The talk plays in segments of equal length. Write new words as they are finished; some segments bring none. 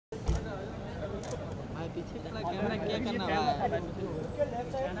Camera क्या करना है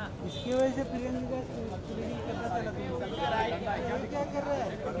इसकी वजह से फिरंगी का कैमरा चला क्या कर रहा है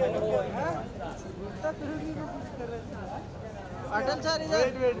फिरंगी को कुछ कर रहे हैं अटल सर इधर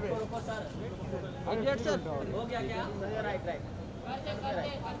वेट सर हो गया क्या राइट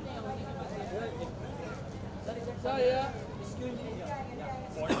सर या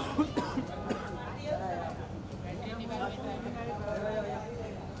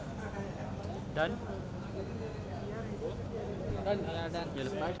Done? Done.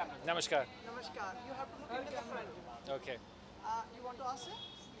 Namaskar. Namaskar. You have to look into the front. Okay. You want to ask him?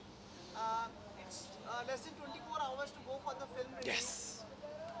 It's less than 24 hours to go for the film release. Yes.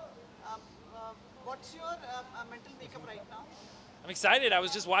 What's your mental makeup right now? I'm excited. I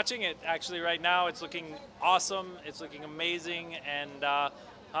was just watching it actually right now. It's looking awesome. It's looking amazing. And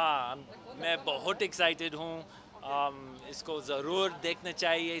मैं बहुत excited हूँ. इसको ज़रूर देखना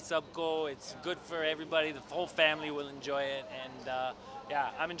चाहिए सबको. It's good for everybody. The whole family will enjoy it. And yeah,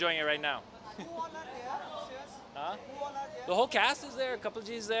 I'm enjoying it right now. Who all are there? Huh? Who all are there? The whole cast is there. Kapil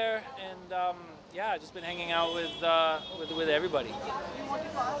G's there. And yeah, just been hanging out with everybody. You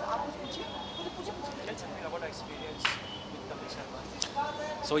wanted to ask? आप कुछ पूछिए? Tell something about our experience with Kapil Sharma.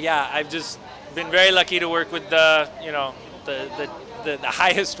 So yeah, I've just been very lucky to work with the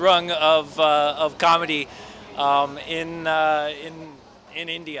highest rung of comedy in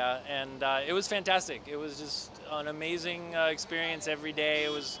India, and it was fantastic. It was just an amazing experience every day.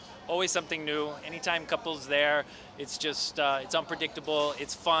 It was always something new. Anytime Kapil's there, it's just it's unpredictable.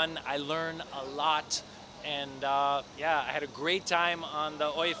 It's fun. I learn a lot, and yeah, I had a great time on the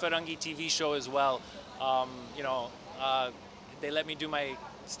Firangi TV show as well. They let me do my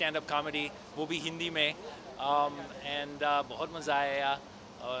stand-up comedy. वो भी हिंदी में, and बहुत मजा आया.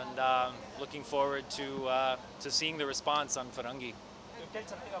 And looking forward to seeing the response on Firangi. You tell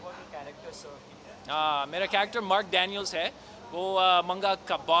something about your character, sir. मेरा character Mark Daniels है. वो मंगा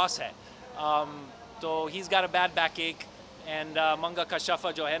का boss है. तो he's got a bad backache, and मंगा का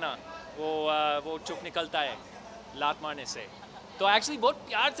शफा जो है ना, वो चुप निकलता है लात मारने से. तो actually बहुत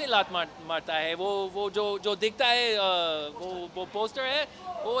प्यार से लात मारता है. वो जो दिखता है वो poster है,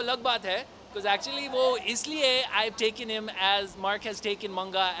 वो अलग बात है. Because actually, I've taken him as Mark has taken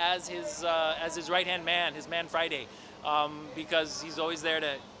Manga as his right-hand man, his man Friday, because he's always there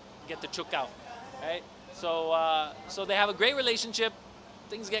to get the chook out, right? So they have a great relationship.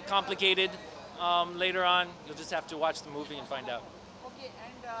 Things get complicated later on. You'll just have to watch the movie and find out. Okay,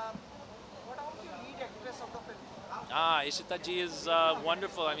 and what about your lead actress of the film? Ishita ji is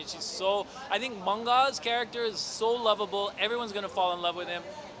wonderful. I mean, I think Manga's character is so lovable. Everyone's gonna fall in love with him.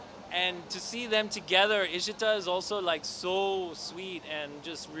 And to see them together, Ishita is also like so sweet and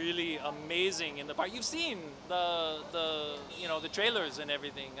just really amazing in the part. You've seen the trailers and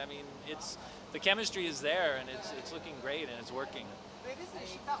everything. I mean, the chemistry is there, and it's looking great, and it's working. Where is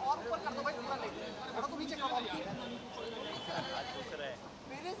Ishita? और ऊपर कर दो भाई पूरा लेके. थोड़ा तो नीचे करो.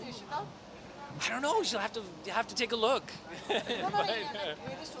 Where is Ishita? I don't know. She'll have to take a look. No,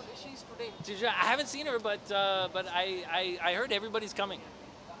 where is she today? I haven't seen her, but I heard everybody's coming.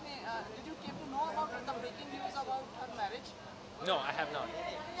 Did you came to know about the breaking news about her marriage? No, I have not.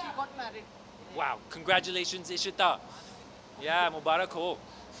 She got married. Wow! Congratulations, Ishita. Yeah, Mubarak ho.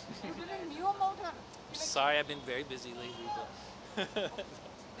 You didn't knew about her. Sorry, I've been very busy lately.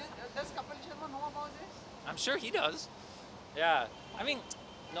 Does Kapil Sharma know about this? I'm sure he does. Yeah. I mean,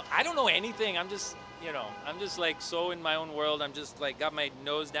 no, I don't know anything. I'm just like so in my own world. I'm just like got my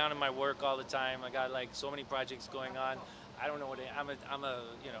nose down in my work all the time. I got like so many projects going on. I don't know what I'm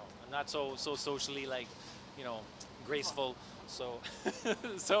not so socially like, graceful. So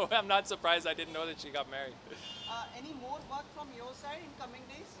so I'm not surprised I didn't know that she got married. Any more work from your side in coming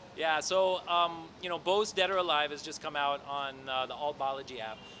days? Yeah, so Bo's Dead or Alive has just come out on the Alt Balaji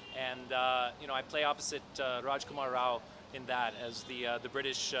app, and I play opposite Rajkumar Rao in that as the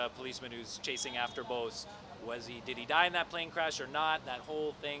British policeman who's chasing after Bose. Did he die in that plane crash or not? That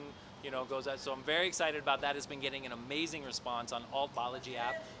whole thing goes out. So I'm very excited about that. It's been getting an amazing response on Alt Balaji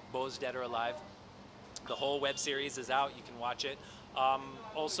app, Bo's Dead or Alive. The whole web series is out. You can watch it.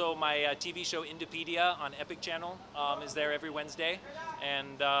 Also, my TV show Indopedia on Epic Channel is there every Wednesday,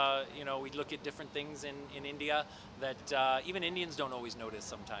 and we look at different things in India that even Indians don't always notice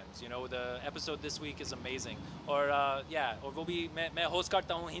sometimes. The episode this week is amazing. Or वो भी मैं host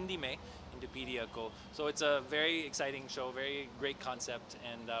करता हूँ हिंदी में Indopedia को. So it's a very exciting show, very great concept,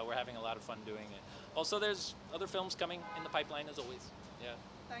 and we're having a lot of fun doing it. Also, there's other films coming in the pipeline as always. Yeah.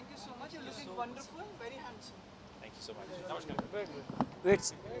 Thank you so much. You're looking wonderful, very handsome. Thank you so much. Namaskar. Wait.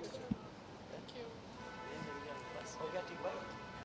 Thank you. हो गया ठीक भाई.